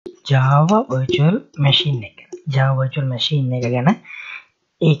Java virtual machine එක. Java virtual machine එක ගැන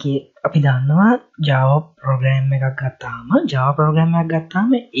ඒකේ අපි දන්නවා Java program එකක්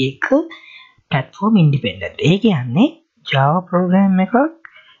ගත්තාම ඒක platform independent. ඒ කියන්නේ Java program එකක්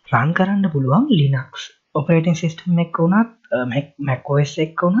run කරන්න පුළුවන් Linux operating system එක වුණත් Mac OS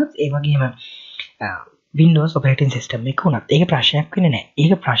එක වුණත් ඒ වගේම Windows operating system එක වුණත් ඒක ප්‍රශ්නයක් වෙන්නේ නැහැ.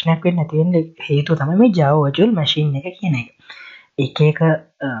 ඒක ප්‍රශ්නයක් වෙන්නේ නැති වෙන්න හේතුව තමයි මේ Java virtual machine එක කියන එක. එක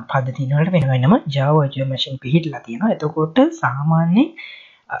පද්ධතින් වලට වෙන වෙනම Java virtual machine පිහිටලා තියෙනවා. එතකොට සාමාන්‍යයෙන්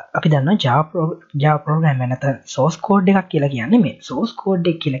අපි දන්නවා Java program එක නැත්නම් source code එකක් කියලා කියන්නේ මේ source code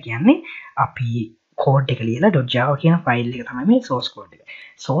එක කියලා කියන්නේ අපි code එක ලියලා .java කියන file එක තමයි මේ source code එක.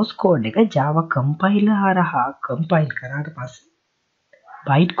 source code එක Java compiler හරහා compile කරාට පස්සේ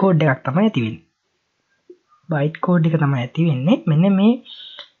byte code එකක් තමයි ඇති වෙන්නේ. byte code එක තමයි ඇති වෙන්නේ. මෙන්න මේ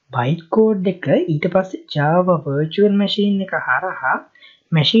byte code එක ඊට පස්සේ Java virtual machine එක හරහා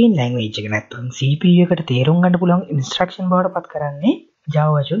machine language එක නැත්නම් CPU එකට තේරුම් ගන්න පුළුවන් instruction බවට පත් කරන්නේ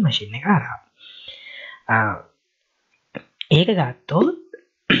Java virtual machine එක හරහා. ඒක ගත්තොත්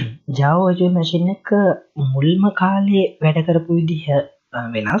Java virtual machine එක මුල්ම කාලේ වැඩ කරපු විදිහ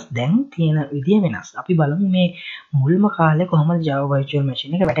වෙනස්, දැන් තියෙන විදිය වෙනස්. අපි බලමු මේ මුල්ම කාලේ කොහොමද Java virtual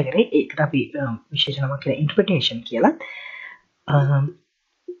machine එක වැඩ කරේ. ඒකට අපි විශේෂ නමක් කියලා interpretation කියලා.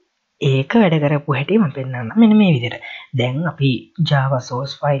 ඒක වැඩ කරපු හැටි මම පෙන්නන්නම්. මෙන්න මේ විදිහට. දැන් අපි Java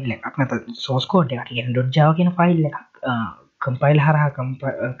source file එකක් නැත්නම් source code එකක් කියන්නේ .java කියන file එකක් compile හරහා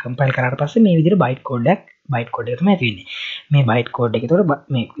compile කරාට පස්සේ මේ විදිහට byte code එක තමයි ඇති වෙන්නේ. මේ byte code එක ඒතකොට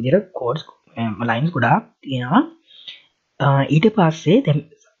මේ විදිහට codes lines ගොඩාක් තියෙනවා. ඊට පස්සේ දැන්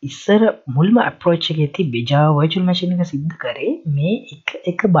ඉස්සර මුල්ම approach එකේ තිබ්බ Java virtual machine එක සිද්ධ කරේ මේ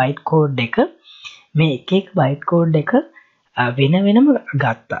එක byte code එක මේ එක byte code එක වෙන වෙනම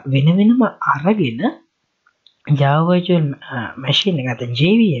ගත්තා. වෙන වෙනම අරගෙන Java virtual machine එක නැත්නම්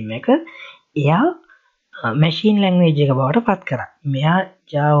JVM එක එයා machine language එක බවට පත් කරා. මෙයා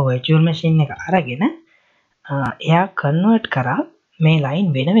Java virtual machine එක අරගෙන එයා convert කරා මේ line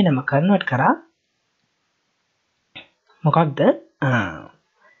වෙන වෙනම convert කරා මොකක්ද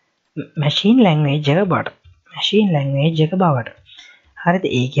machine language එක බවට. හරිද?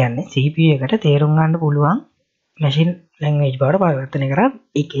 ඒ කියන්නේ CPU එකට තේරුම් ගන්න පුළුවන් machine language බවට පරිවර්තනය කරා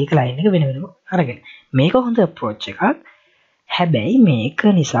එක line එක වෙන වෙනම අරගෙන. මේක හොඳ approach එකක්. හැබැයි මේක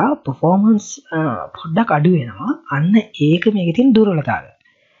නිසා performance පොඩ්ඩක් අඩු වෙනවා. අන්න ඒක මේකේ තියෙන දුර්වලතාවය.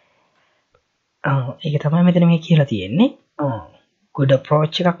 ඒක තමයි මෙතන මේ කියලා තියෙන්නේ. good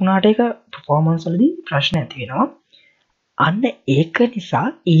approach එකක් වුණාට ඒක performance වලදී ප්‍රශ්න ඇති වෙනවා. අන්න ඒක නිසා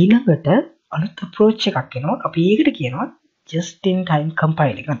ඊළඟට අලුත් approach එකක් එනවා. අපි ඒකට කියනවා just in time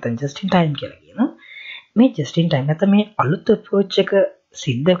compile එක. නැත්නම් just in time කියලා කියනවා. මේ just in time නැත්නම් මේ අලුත් approach එක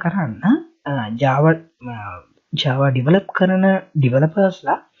සිද්ධ කරන්න Java develop කරන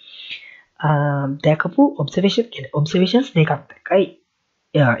developersලා දැකපු observations දෙකක් දැක්කයි.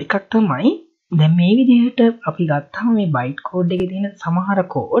 එකක් තමයි දැන් මේ විදිහට අපි ගත්තාම මේ byte code එකේ තියෙන සමහර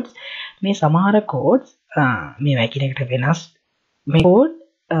codes මේ වැකින එකට වෙනස් මේ code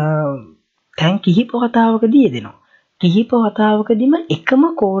දැන් කිහිප වතාවකදී යෙදෙනවා. කිහිප වතාවකදීම එකම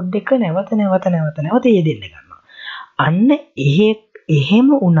code එක නැවත යෙදෙන්න ගන්නවා. අන්න එහෙම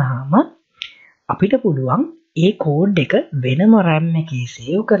වුණාම අපිට පුළුවන් ඒ code එක වෙනම RAM එකේ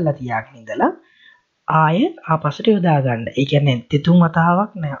save කරලා තියාගෙන ඉඳලා ආයෙ ආපස්සට යොදා ගන්න. ඒ කියන්නේ දෙතුන්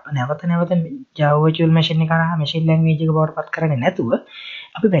වතාවක් නැවත Java virtual machine එක කරා machine language එක බවට පත් කරන්නේ නැතුව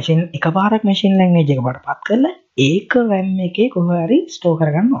අපි එකපාරක් machine language එක බවට පත් කරලා ඒක RAM එකේ කොහේ හරි store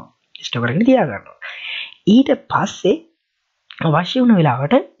කරගෙන තියා ගන්නවා. ඊට පස්සේ අවශ්‍ය වුණ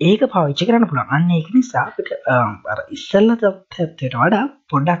වෙලාවට ඒක පාවිච්චි කරන්න පුළුවන්. අන්න ඒක නිසා අපිට අර ඉස්සෙල්ලා තත්ත්වයට වඩා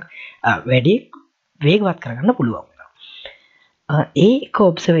පොඩ්ඩක් වැඩි වේගවත් කරගන්න පුළුවන්. ඒක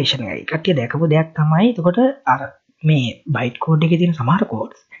ඔබ්සර්වේෂන් එකයි. කට්ටිය දැකපු දෙයක් තමයි. එතකොට අර මේ byte code එකේ තියෙන සමහර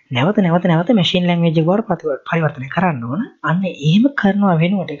codes නැවත machine language එක බවට පරිවර්තනය කරන්න ඕන. අන්න එහෙම කරනවා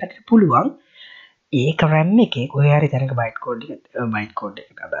වෙනුවට ඒකට පුළුවන් ඒක RAM එකේ කොහේ හරි තැනක byte code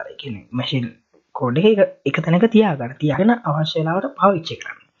එක අදාළ කියන්නේ machine code එක තැනක තියාගෙන අවශ්‍ය වෙලාවට පාවිච්චි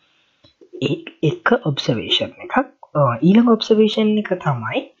කරන්න. ඒක observation එකක්. ඊළඟ observation එක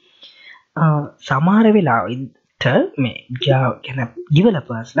තමයි සමහර වෙලාවෙත් මේ Java කියන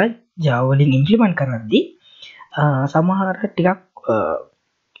developersලා Java වලින් implement කරද්දී සමහර ටිකක්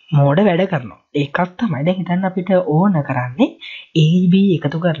මෝඩ වැඩ කරනවා. ඒකක් තමයි දැන් හිතන්න අපිට ඕන කරන්නේ AB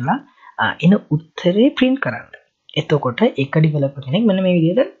එකතු කරලා එන උත්තරේ print කරන්න. එතකොට එක developer කෙනෙක් මෙන්න මේ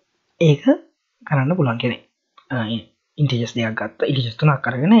විදිහට ඒක කරන්න පුළුවන් කෙනෙක්. integers දෙකක් ගත්තා. integers තුනක්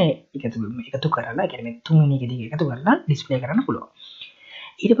අරගෙන එකතු කරලා කියන්නේ තුන්වෙනි එකදී එකතු කරලා display කරන්න පුළුවන්.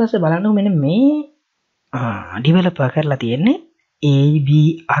 ඊට පස්සේ බලන්න මෙන්න මේ developer කරලා තියෙන්නේ AB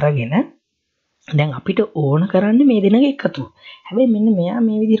අරගෙන දැන් අපිට ඕන කරන්නේ මේ දෙනක එකතු. හැබැයි මෙන්න මෙයා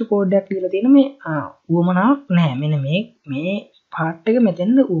මේ විදිහට කෝඩ් එකක් ලියලා තියෙන මේ උවමනාවක් නැහැ. මෙන්න මේ පාර්ට් එක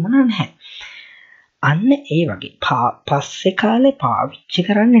මෙතෙන්ද උවමනා නැහැ. අන්න ඒ වගේ පස්සේ කාලේ පාවිච්චි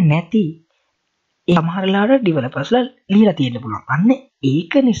කරන්නේ නැති සමහරලාට ඩිවෙලොපර්ස්ලා ලියලා තියෙන්න පුළුවන්. අන්න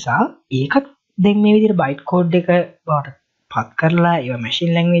ඒක නිසා ඒකත් දැන් මේ විදිහට බයිට් කෝඩ් එක බවට පත් කරලා ඒව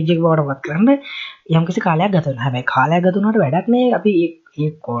මැෂින් ලැන්ග්වේජ් එක බවට පත් කරන්න යම්කිසි කාලයක් ගත වෙනවා. හැබැයි කාලයක් ගත වුණාට වැඩක් නෑ. අපි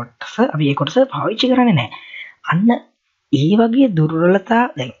ඒ කොටස පාවිච්චි කරන්නේ නැහැ. අන්න ඒ වගේ දුර්වලතා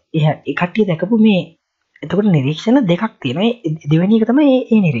දැන් ඒ කට්ටිය දැකපු මේ එතකොට නිරීක්ෂණ දෙකක් තියෙනවා. දෙවෙනි එක තමයි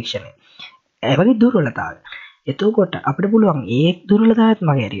මේ නිරීක්ෂණය. ඒ වගේ දුර්වලතාවය. එතකොට අපිට පුළුවන් ඒ දුර්වලතාවත්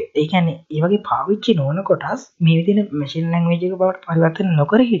මගේ හරිය. ඒ කියන්නේ ඒ වගේ පාවිච්චි නොවන කොටස් මේ විදිහට මැෂින් ලැන්ග්වේජ් එක බවට පරිවර්තන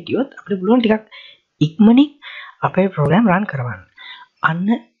නොකර හිටියොත් අපිට පුළුවන් ටිකක් ඉක්මනින් අපේ ප්‍රෝග්‍රෑම් රන් කරවන්න. අන්න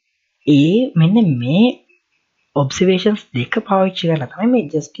මෙන්න මේ ඔබ්සර්වේෂන්ස් දෙක පාවිච්චි කරලා තමයි මේ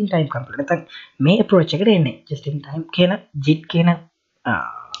just in time කම්පියුටර් නැත්නම් මේ approach එකට එන්නේ. just in time කියන JIT කියන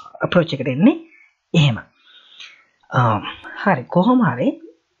approach එකට එන්නේ එහෙම. හරි කොහොම හරි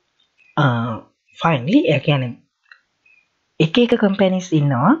finally ඒ කියන්නේ එක companies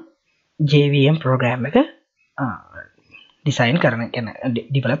ඉන්නවා JVM program එක design කරන කියන්නේ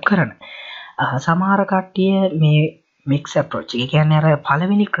develop කරන. සමහර කට්ටිය මේ mix approach එක කියන්නේ අර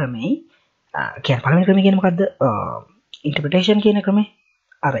පළවෙනි ක්‍රමේ පළවෙනි ක්‍රමය කියන්නේ මොකද්ද? ඉන්ටර්ප්‍රිටේෂන් කියන ක්‍රමේ.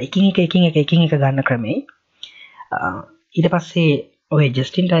 අර එකින් එක ගන්න ක්‍රමේ. ඊට පස්සේ ඔය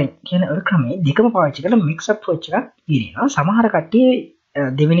just in time කියන ඔය ක්‍රමේ දෙකම පාවිච්චි කරලා mix approach එකක් දිනනවා. සමහර කට්ටිය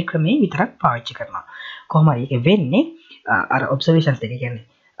දෙවෙනි ක්‍රමේ විතරක් පාවිච්චි කරනවා. කොහොම හරි ඒක වෙන්නේ අර observations දෙක කියන්නේ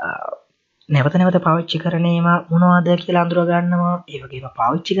නැවත පාවිච්චි කරන ඒවා මොනවද කියලා අඳුර ගන්නවා. ඒ වගේම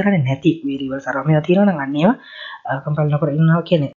පාවිච්චි කරන්නේ නැති variables අර මේවා තියෙනවා නම් අන්න ඒවා කම්පයිල් නොකර ඉන්නවා කියන්නේ